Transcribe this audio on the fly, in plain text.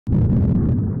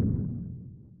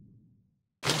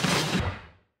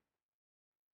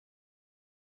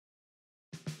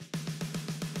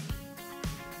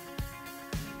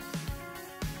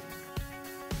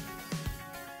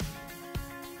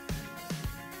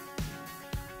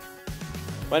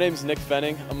My name is Nick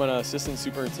Fenning. I'm an assistant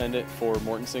superintendent for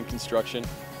Mortenson Construction.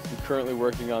 I'm currently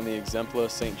working on the Exempla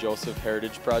St. Joseph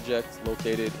Heritage Project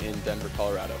located in Denver,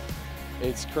 Colorado.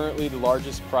 It's currently the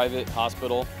largest private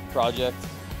hospital project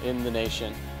in the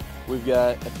nation. We've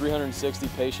got a 360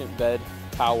 patient bed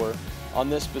tower. On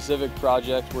this specific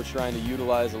project, we're trying to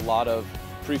utilize a lot of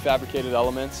prefabricated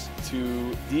elements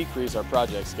to decrease our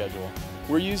project schedule.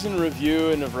 We're using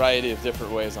Revu in a variety of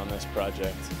different ways on this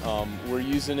project. We're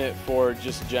using it for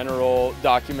just general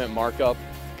document markup,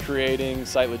 creating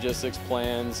site logistics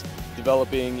plans,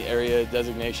 developing area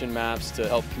designation maps to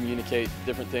help communicate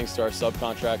different things to our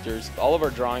subcontractors. All of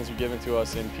our drawings are given to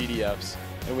us in PDFs,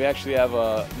 and we actually have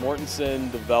a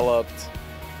Mortenson developed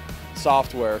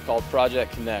software called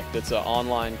Project Connect. It's an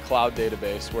online cloud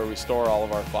database where we store all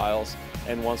of our files,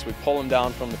 and once we pull them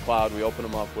down from the cloud, we open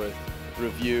them up with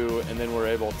Revu, and then we're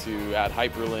able to add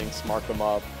hyperlinks, mark them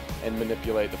up, and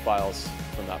manipulate the files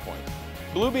from that point.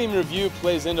 Bluebeam Revu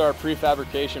plays into our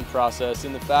prefabrication process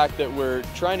in the fact that we're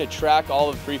trying to track all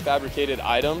of the prefabricated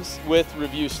items with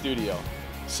Revu Studio.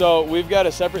 So we've got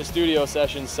a separate studio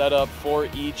session set up for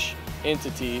each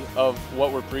entity of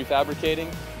what we're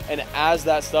prefabricating, and as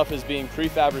that stuff is being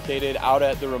prefabricated out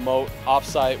at the remote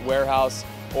offsite warehouse,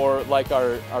 or like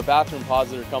our bathroom pods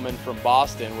that are coming from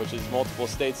Boston, which is multiple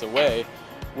states away,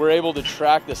 we're able to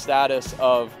track the status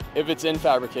of if it's in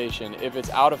fabrication, if it's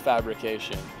out of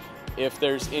fabrication, if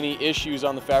there's any issues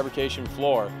on the fabrication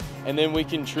floor. And then we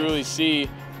can truly see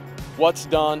what's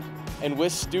done. And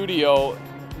with Studio,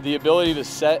 the ability to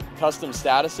set custom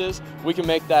statuses, we can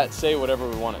make that say whatever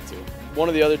we want it to. One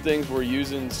of the other things we're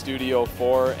using Studio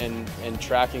for and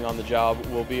tracking on the job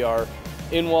will be our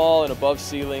in-wall and above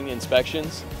ceiling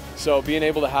inspections. So being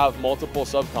able to have multiple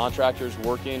subcontractors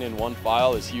working in one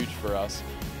file is huge for us.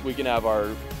 We can have our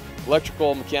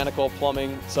electrical, mechanical,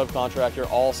 plumbing subcontractor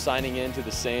all signing into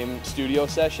the same studio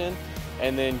session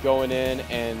and then going in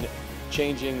and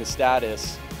changing the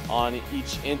status on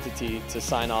each entity to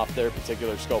sign off their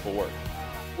particular scope of work.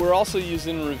 We're also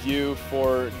using Revu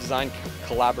for design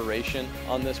collaboration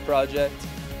on this project.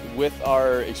 With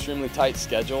our extremely tight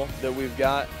schedule that we've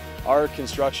got, our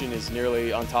construction is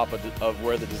nearly on top of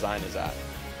where the design is at.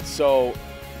 So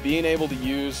being able to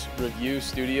use Revu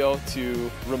Studio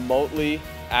to remotely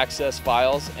access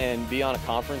files and be on a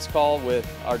conference call with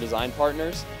our design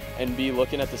partners and be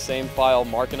looking at the same file,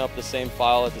 marking up the same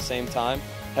file at the same time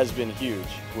has been huge.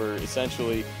 We're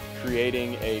essentially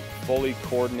creating a fully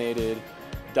coordinated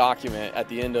document at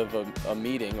the end of a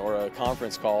meeting or a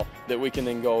conference call that we can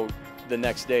then go the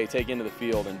next day, take into the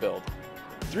field and build.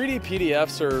 3D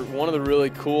PDFs are one of the really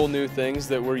cool new things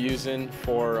that we're using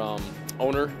for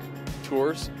owner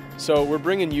tours. So we're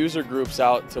bringing user groups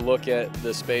out to look at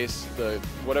the space,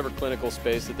 whatever clinical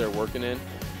space that they're working in,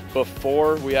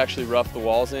 before we actually rough the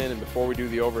walls in and before we do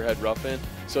the overhead rough in,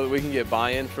 so that we can get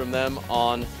buy-in from them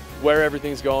on where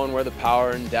everything's going, where the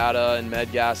power and data and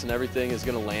med gas and everything is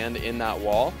going to land in that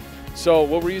wall. So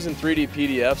what we're using 3D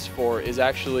PDFs for is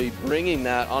actually bringing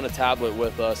that on a tablet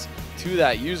with us to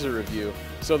that user review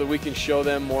so that we can show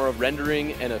them more of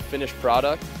rendering and a finished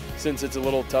product, since it's a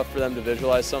little tough for them to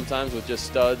visualize sometimes with just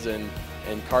studs and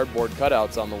cardboard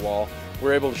cutouts on the wall.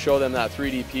 We're able to show them that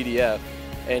 3D PDF,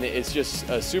 and it's just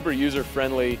a super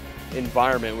user-friendly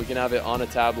environment. We can have it on a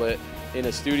tablet in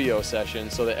a studio session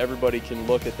so that everybody can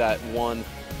look at that one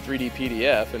 3D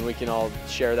PDF, and we can all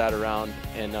share that around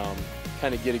and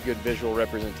kind of get a good visual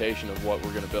representation of what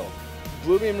we're going to build.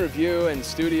 Bluebeam Revu and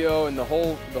Studio and the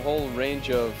whole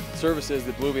range of services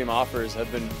that Bluebeam offers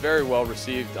have been very well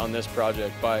received on this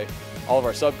project by all of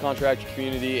our subcontractor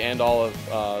community and all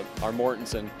of our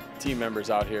Mortenson team members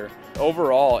out here.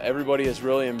 Overall, everybody has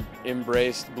really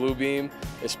embraced Bluebeam,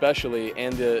 especially,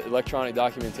 and the electronic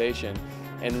documentation,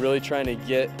 and really trying to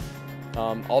get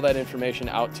all that information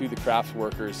out to the craft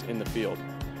workers in the field.